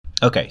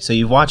Okay, so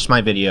you've watched my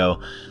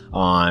video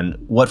on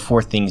what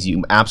 4 things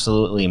you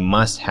absolutely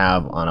must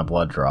have on a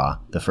blood draw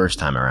the first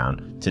time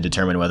around to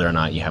determine whether or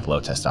not you have low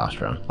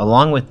testosterone.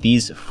 Along with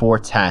these 4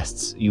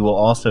 tests, you will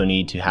also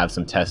need to have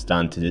some tests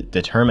done to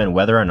determine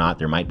whether or not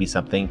there might be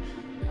something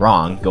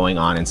wrong going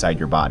on inside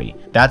your body.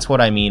 That's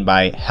what I mean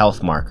by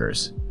health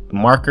markers.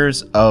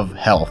 Markers of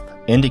health,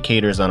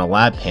 indicators on a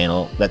lab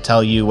panel that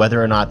tell you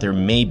whether or not there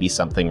may be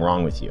something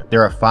wrong with you.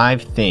 There are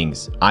 5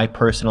 things I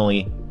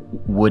personally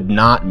would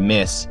not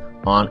miss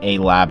on a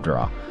lab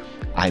draw.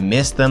 I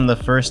missed them the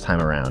first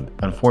time around,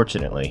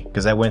 unfortunately,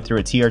 because I went through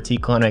a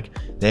TRT clinic.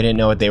 They didn't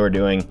know what they were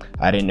doing.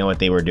 I didn't know what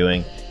they were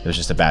doing. It was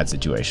just a bad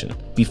situation.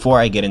 Before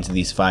I get into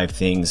these 5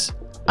 things,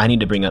 I need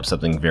to bring up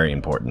something very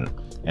important,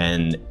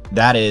 and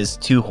that is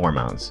 2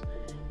 hormones.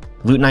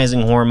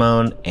 Luteinizing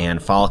hormone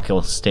and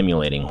follicle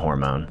stimulating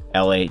hormone,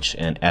 LH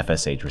and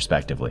FSH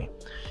respectively.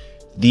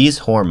 These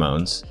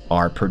hormones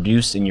are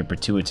produced in your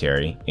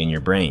pituitary in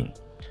your brain.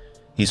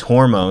 These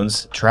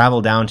hormones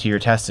travel down to your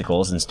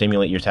testicles and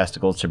stimulate your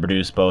testicles to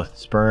produce both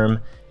sperm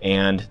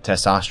and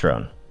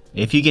testosterone.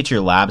 If you get your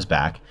labs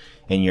back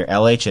and your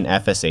LH and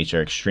FSH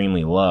are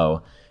extremely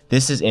low,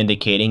 this is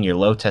indicating your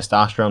low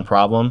testosterone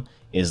problem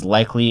is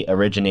likely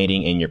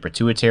originating in your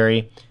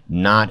pituitary,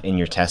 not in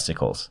your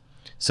testicles.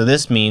 So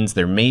this means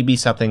there may be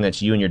something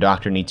that you and your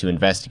doctor need to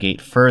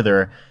investigate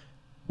further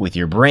with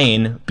your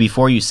brain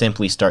before you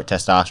simply start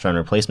testosterone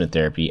replacement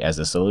therapy as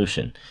a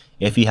solution.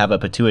 If you have a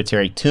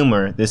pituitary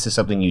tumor, this is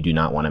something you do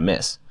not want to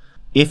miss.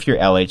 If your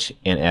LH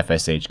and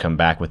FSH come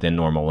back within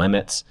normal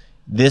limits,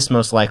 this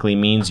most likely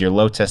means your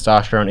low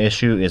testosterone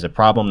issue is a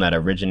problem that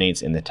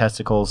originates in the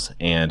testicles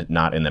and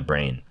not in the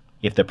brain.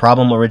 If the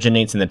problem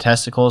originates in the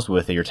testicles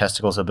with your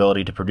testicles'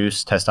 ability to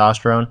produce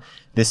testosterone,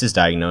 this is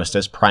diagnosed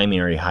as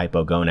primary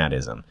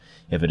hypogonadism.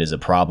 If it is a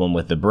problem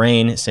with the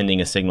brain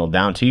sending a signal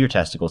down to your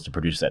testicles to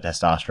produce that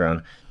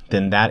testosterone,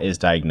 then that is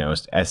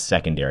diagnosed as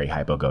secondary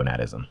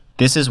hypogonadism.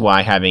 This is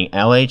why having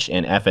LH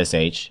and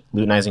FSH,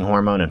 luteinizing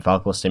hormone and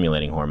follicle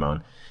stimulating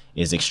hormone,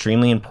 is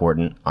extremely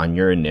important on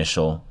your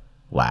initial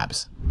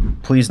labs.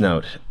 Please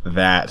note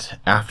that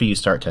after you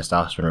start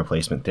testosterone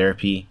replacement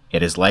therapy,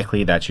 it is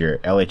likely that your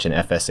LH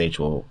and FSH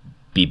will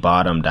be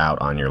bottomed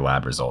out on your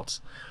lab results.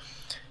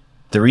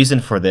 The reason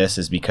for this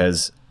is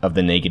because of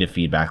the negative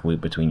feedback loop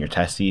between your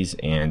testes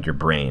and your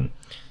brain.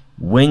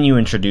 When you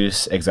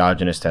introduce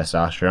exogenous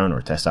testosterone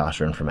or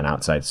testosterone from an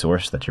outside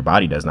source that your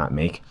body does not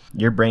make,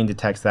 your brain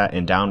detects that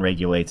and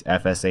downregulates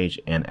FSH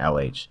and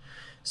LH.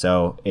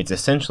 So it's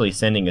essentially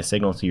sending a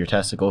signal to your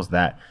testicles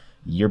that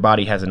your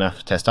body has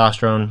enough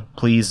testosterone.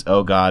 Please,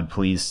 oh God,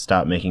 please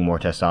stop making more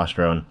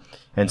testosterone.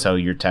 And so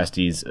your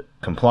testes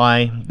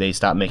comply. They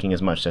stop making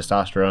as much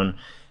testosterone,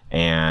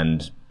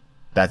 and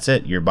that's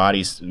it. Your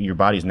body's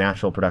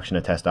natural production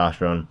of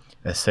testosterone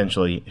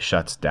essentially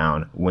shuts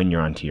down when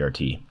you're on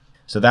TRT.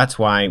 So that's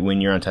why when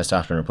you're on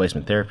testosterone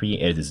replacement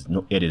therapy, it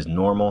is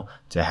normal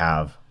to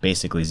have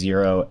basically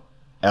 0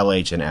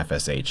 LH and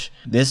FSH.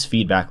 This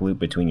feedback loop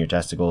between your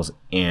testicles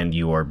and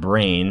your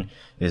brain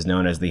is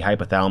known as the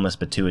hypothalamus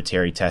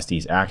pituitary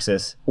testes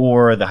axis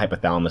or the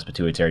hypothalamus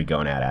pituitary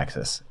gonad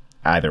axis.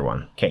 Either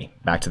one. Okay,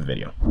 back to the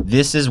video.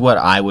 This is what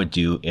I would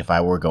do if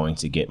I were going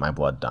to get my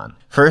blood done.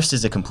 First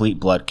is a complete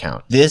blood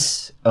count.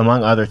 This,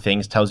 among other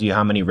things, tells you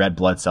how many red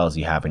blood cells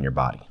you have in your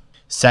body.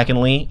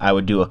 Secondly, I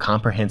would do a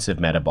comprehensive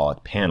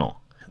metabolic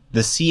panel.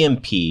 The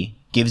CMP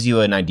gives you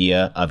an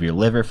idea of your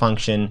liver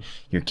function,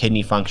 your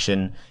kidney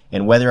function,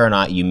 and whether or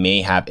not you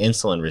may have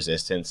insulin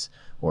resistance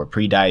or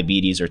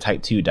prediabetes or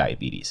type 2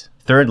 diabetes.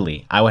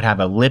 Thirdly, I would have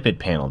a lipid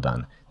panel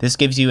done. This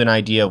gives you an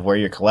idea of where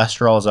your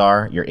cholesterols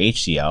are, your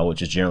HDL,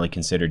 which is generally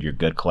considered your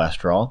good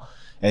cholesterol,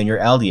 and your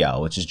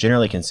LDL, which is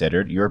generally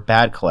considered your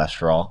bad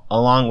cholesterol,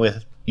 along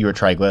with your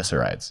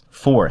triglycerides.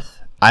 Fourth,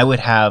 I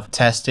would have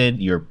tested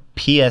your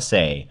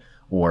PSA,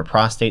 or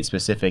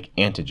prostate-specific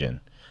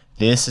antigen.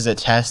 This is a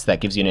test that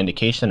gives you an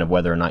indication of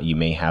whether or not you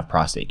may have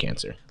prostate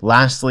cancer.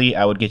 Lastly,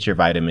 I would get your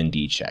vitamin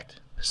D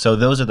checked. So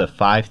those are the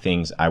 5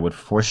 things I would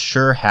for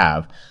sure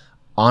have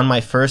on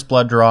my first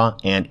blood draw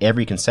and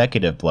every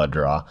consecutive blood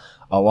draw,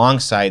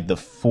 alongside the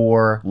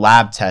 4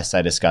 lab tests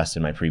I discussed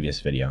in my previous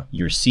video.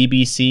 Your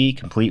CBC,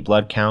 complete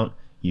blood count,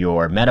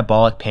 your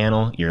metabolic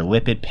panel, your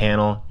lipid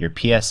panel, your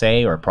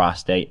PSA or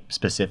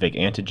prostate-specific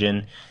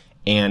antigen,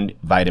 and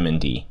vitamin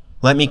D.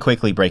 Let me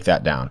quickly break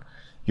that down.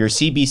 Your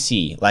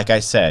CBC, like I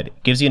said,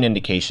 gives you an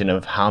indication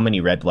of how many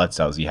red blood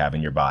cells you have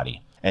in your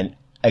body. An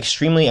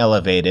extremely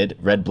elevated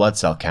red blood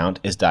cell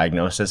count is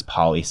diagnosed as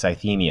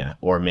polycythemia,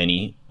 or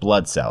many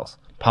blood cells.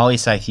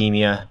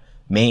 Polycythemia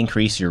may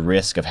increase your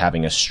risk of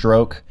having a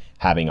stroke,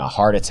 having a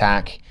heart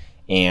attack,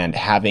 and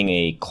having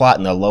a clot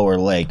in the lower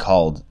leg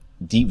called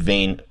deep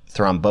vein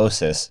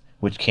thrombosis,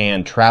 which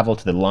can travel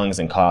to the lungs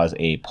and cause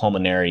a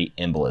pulmonary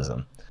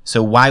embolism.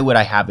 So why would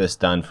I have this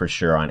done for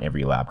sure on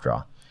every lab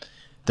draw?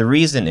 The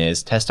reason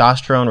is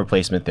testosterone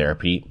replacement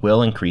therapy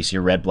will increase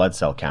your red blood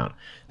cell count.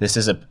 This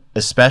is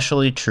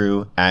especially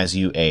true as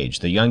you age.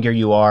 The younger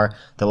you are,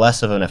 the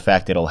less of an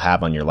effect it'll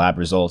have on your lab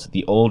results.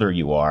 The older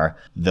you are,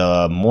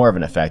 the more of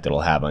an effect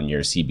it'll have on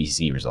your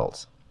CBC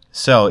results.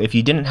 So if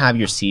you didn't have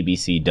your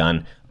CBC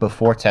done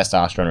before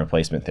testosterone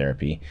replacement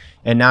therapy,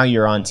 and now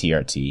you're on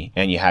TRT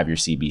and you have your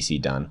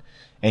CBC done,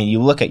 and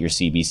you look at your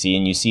CBC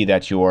and you see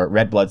that your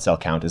red blood cell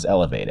count is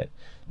elevated.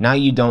 Now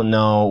you don't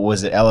know,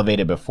 was it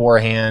elevated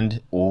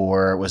beforehand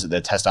or was it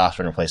the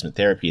testosterone replacement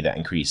therapy that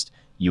increased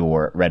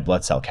your red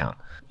blood cell count?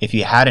 If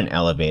you had an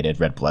elevated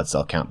red blood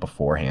cell count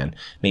beforehand,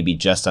 maybe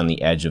just on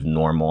the edge of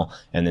normal,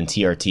 and then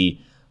TRT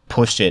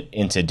pushed it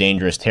into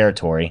dangerous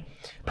territory,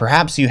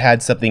 perhaps you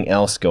had something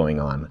else going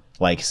on,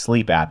 like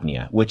sleep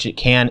apnea, which it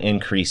can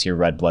increase your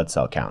red blood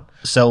cell count.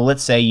 So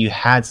let's say you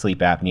had sleep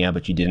apnea,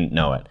 but you didn't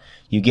know it.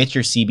 You get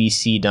your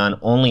CBC done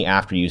only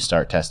after you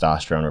start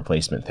testosterone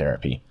replacement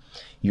therapy.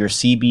 Your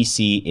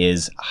CBC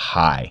is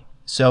high.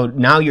 So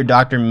now your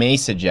doctor may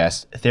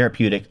suggest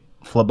therapeutic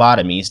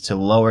phlebotomies to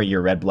lower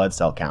your red blood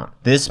cell count.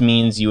 This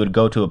means you would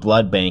go to a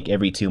blood bank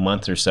every 2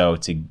 months or so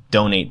to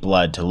donate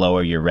blood to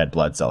lower your red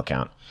blood cell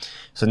count.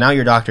 So now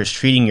your doctor's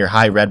treating your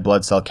high red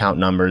blood cell count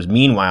numbers.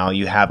 Meanwhile,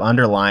 you have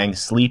underlying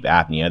sleep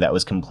apnea that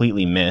was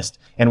completely missed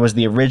and was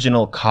the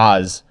original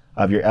cause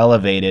of your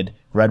elevated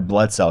red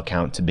blood cell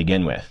count to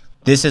begin with.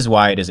 This is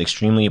why it is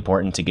extremely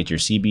important to get your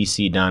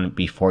CBC done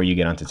before you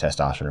get onto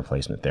testosterone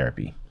replacement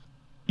therapy.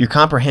 Your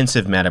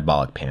comprehensive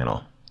metabolic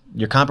panel.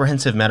 Your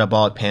comprehensive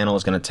metabolic panel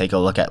is going to take a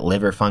look at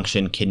liver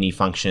function, kidney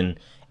function,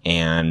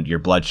 and your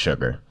blood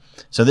sugar.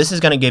 So this is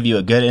going to give you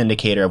a good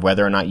indicator of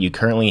whether or not you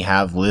currently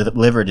have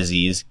liver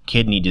disease,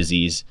 kidney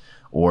disease,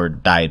 or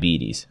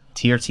diabetes.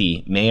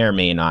 TRT may or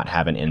may not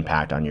have an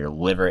impact on your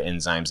liver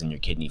enzymes and your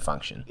kidney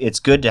function.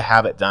 It's good to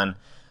have it done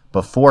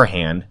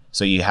beforehand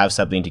so you have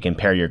something to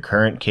compare your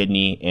current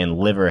kidney and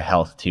liver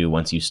health to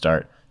once you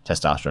start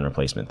testosterone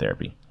replacement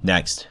therapy.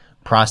 Next,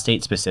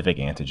 prostate-specific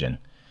antigen.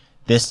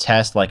 This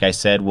test, like I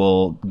said,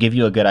 will give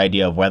you a good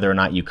idea of whether or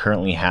not you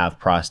currently have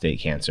prostate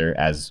cancer,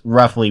 as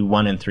roughly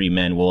 1 in 3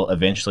 men will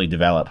eventually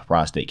develop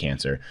prostate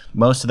cancer.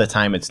 Most of the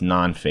time it's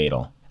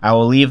non-fatal. I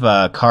will leave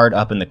a card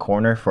up in the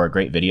corner for a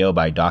great video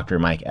by Dr.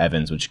 Mike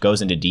Evans, which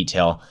goes into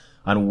detail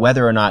on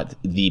whether or not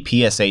the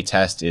PSA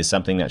test is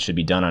something that should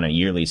be done on a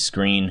yearly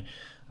screen,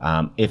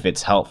 if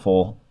it's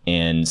helpful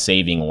in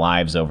saving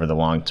lives over the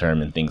long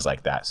term and things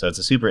like that. So it's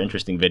a super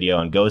interesting video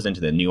and goes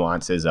into the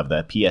nuances of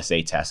the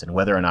PSA test and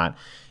whether or not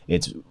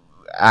it's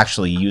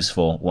actually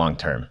useful long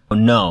term.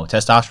 No,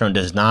 testosterone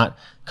does not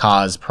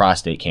cause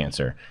prostate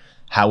cancer.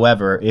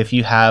 However, if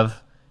you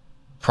have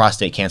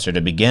prostate cancer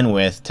to begin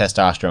with,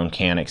 testosterone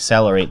can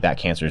accelerate that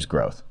cancer's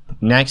growth.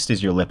 Next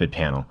is your lipid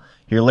panel.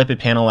 Your lipid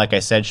panel, like I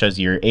said, shows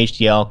your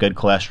HDL, good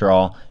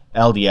cholesterol,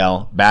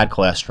 LDL, bad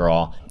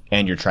cholesterol,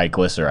 and your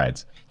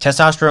triglycerides.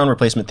 Testosterone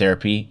replacement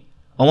therapy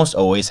almost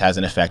always has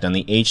an effect on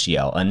the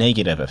HDL, a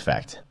negative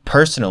effect.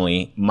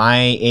 Personally,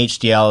 my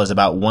HDL is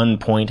about 1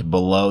 point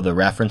below the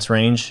reference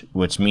range,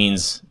 which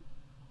means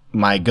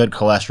my good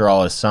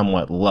cholesterol is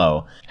somewhat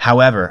low.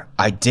 However,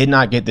 I did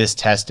not get this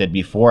tested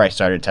before I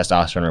started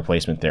testosterone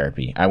replacement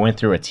therapy. I went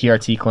through a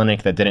TRT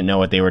clinic that didn't know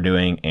what they were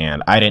doing,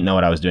 and I didn't know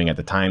what I was doing at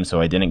the time,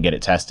 so I didn't get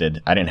it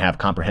tested. I didn't have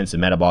comprehensive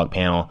metabolic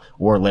panel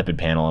or lipid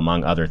panel,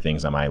 among other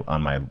things on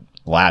my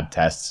lab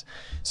tests.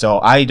 So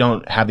I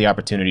don't have the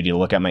opportunity to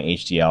look at my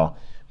HDL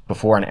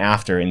before and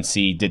after and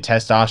see, did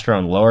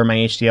testosterone lower my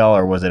HDL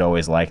or was it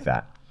always like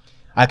that?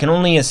 I can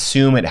only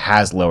assume it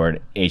has lowered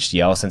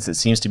HDL since it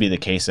seems to be the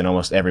case in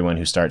almost everyone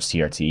who starts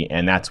TRT,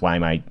 and that's why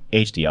my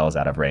HDL is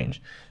out of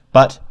range.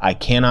 But I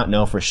cannot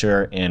know for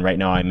sure, and right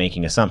now I'm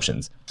making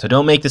assumptions. So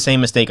don't make the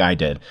same mistake I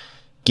did.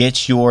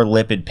 Get your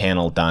lipid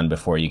panel done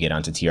before you get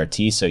onto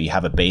TRT so you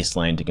have a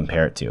baseline to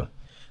compare it to.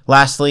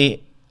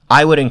 Lastly,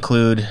 I would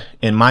include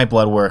in my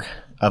blood work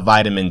a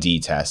vitamin D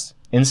test.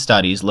 In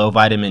studies, low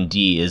vitamin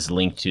D is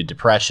linked to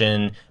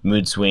depression,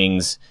 mood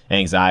swings,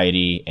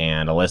 anxiety,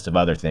 and a list of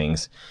other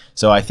things.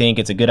 So I think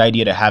it's a good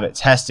idea to have it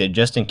tested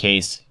just in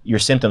case your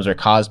symptoms are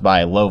caused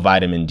by low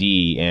vitamin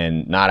D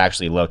and not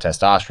actually low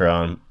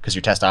testosterone, because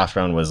your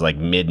testosterone was like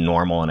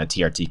mid-normal and a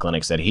TRT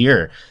clinic said,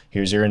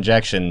 here's your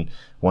injection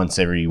once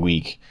every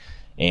week.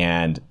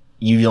 And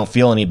you don't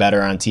feel any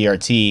better on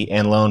TRT,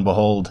 and lo and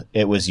behold,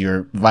 it was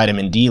your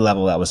vitamin D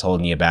level that was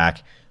holding you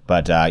back.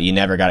 But you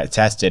never got it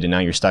tested, and now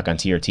you're stuck on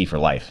TRT for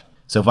life.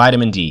 So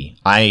vitamin D,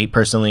 I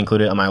personally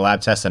include it on my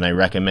lab test, and I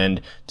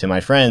recommend to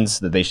my friends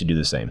that they should do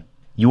the same.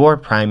 Your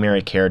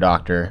primary care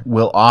doctor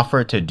will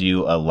offer to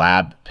do a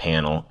lab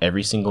panel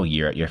every single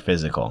year at your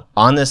physical.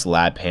 On this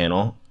lab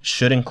panel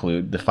should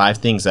include the 5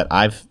 things that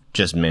I've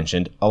just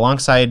mentioned,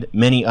 alongside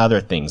many other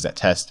things that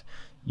test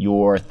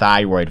your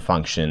thyroid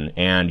function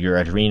and your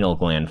adrenal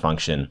gland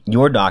function.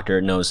 Your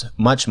doctor knows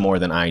much more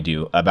than I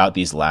do about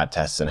these lab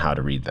tests and how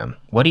to read them.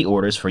 What he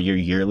orders for your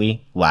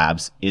yearly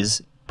labs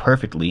is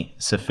perfectly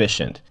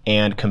sufficient.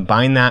 And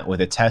combine that with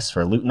a test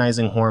for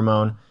luteinizing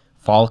hormone,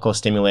 follicle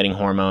stimulating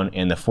hormone,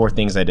 and the 4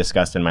 things I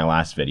discussed in my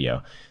last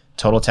video: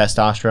 total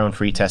testosterone,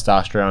 free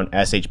testosterone,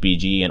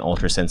 SHBG, and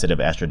ultrasensitive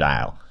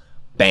estradiol.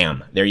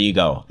 Bam, there you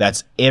go.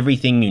 That's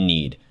everything you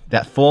need.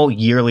 That full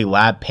yearly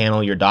lab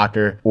panel your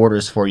doctor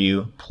orders for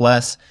you,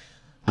 plus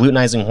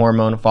luteinizing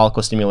hormone,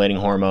 follicle stimulating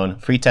hormone,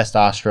 free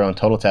testosterone,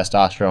 total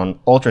testosterone,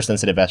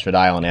 ultra-sensitive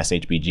estradiol, and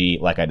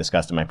SHBG, like I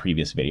discussed in my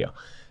previous video.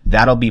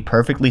 That'll be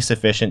perfectly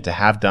sufficient to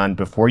have done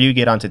before you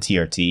get onto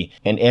TRT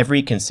and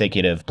every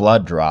consecutive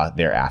blood draw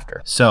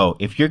thereafter. So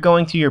if you're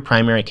going to your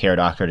primary care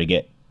doctor to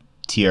get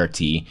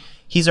TRT,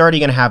 he's already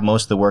going to have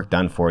most of the work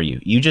done for you.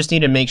 You just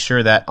need to make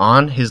sure that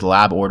on his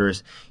lab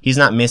orders, he's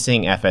not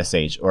missing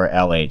FSH or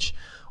LH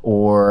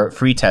or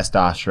free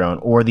testosterone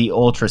or the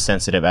ultra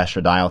sensitive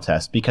estradiol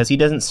test, because he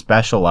doesn't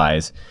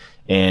specialize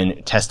in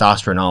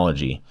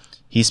testosteronology.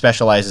 He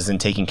specializes in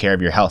taking care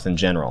of your health in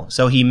general.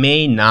 So he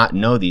may not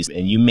know these,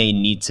 and you may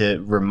need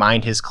to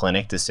remind his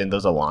clinic to send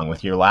those along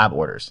with your lab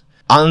orders.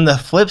 On the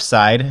flip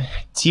side,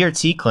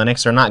 TRT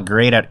clinics are not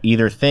great at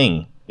either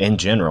thing. In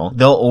general,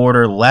 they'll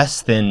order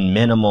less than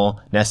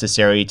minimal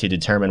necessary to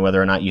determine whether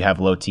or not you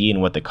have low T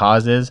and what the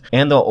cause is,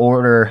 and they'll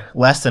order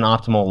less than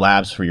optimal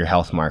labs for your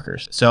health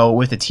markers. So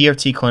with the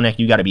TRT clinic,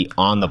 you got to be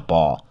on the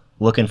ball,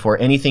 looking for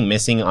anything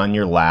missing on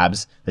your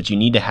labs that you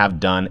need to have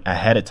done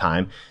ahead of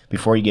time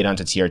before you get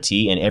onto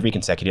TRT and every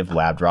consecutive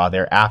lab draw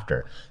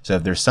thereafter. So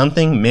if there's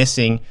something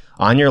missing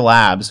on your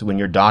labs when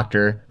your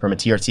doctor from a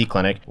TRT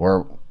clinic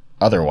or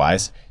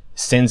otherwise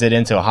sends it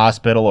into a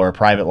hospital or a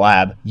private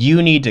lab,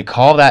 you need to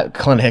call that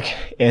clinic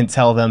and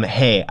tell them,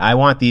 hey, I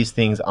want these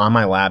things on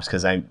my labs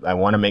because I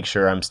want to make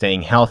sure I'm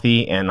staying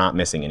healthy and not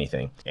missing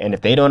anything. And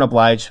if they don't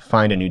oblige,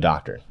 find a new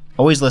doctor.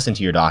 Always listen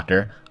to your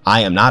doctor. I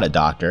am not a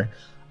doctor.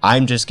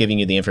 I'm just giving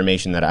you the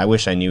information that I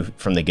wish I knew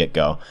from the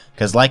get-go.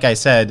 Because like I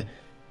said,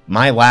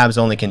 my labs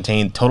only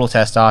contain total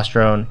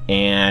testosterone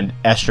and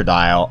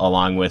estradiol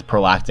along with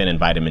prolactin and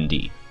vitamin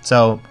D.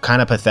 So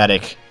kind of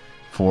pathetic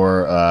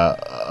for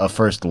a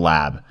first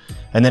lab.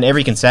 And then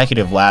every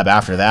consecutive lab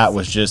after that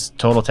was just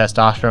total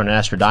testosterone and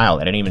estradiol. I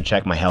didn't even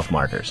check my health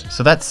markers.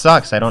 So that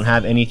sucks. I don't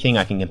have anything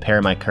I can compare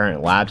my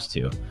current labs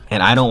to.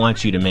 And I don't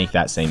want you to make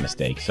that same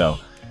mistake. So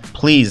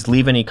please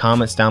leave any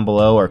comments down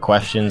below or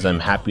questions. I'm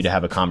happy to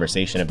have a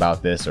conversation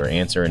about this or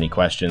answer any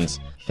questions.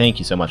 Thank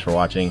you so much for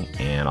watching,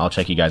 and I'll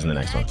check you guys in the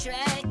next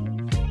one.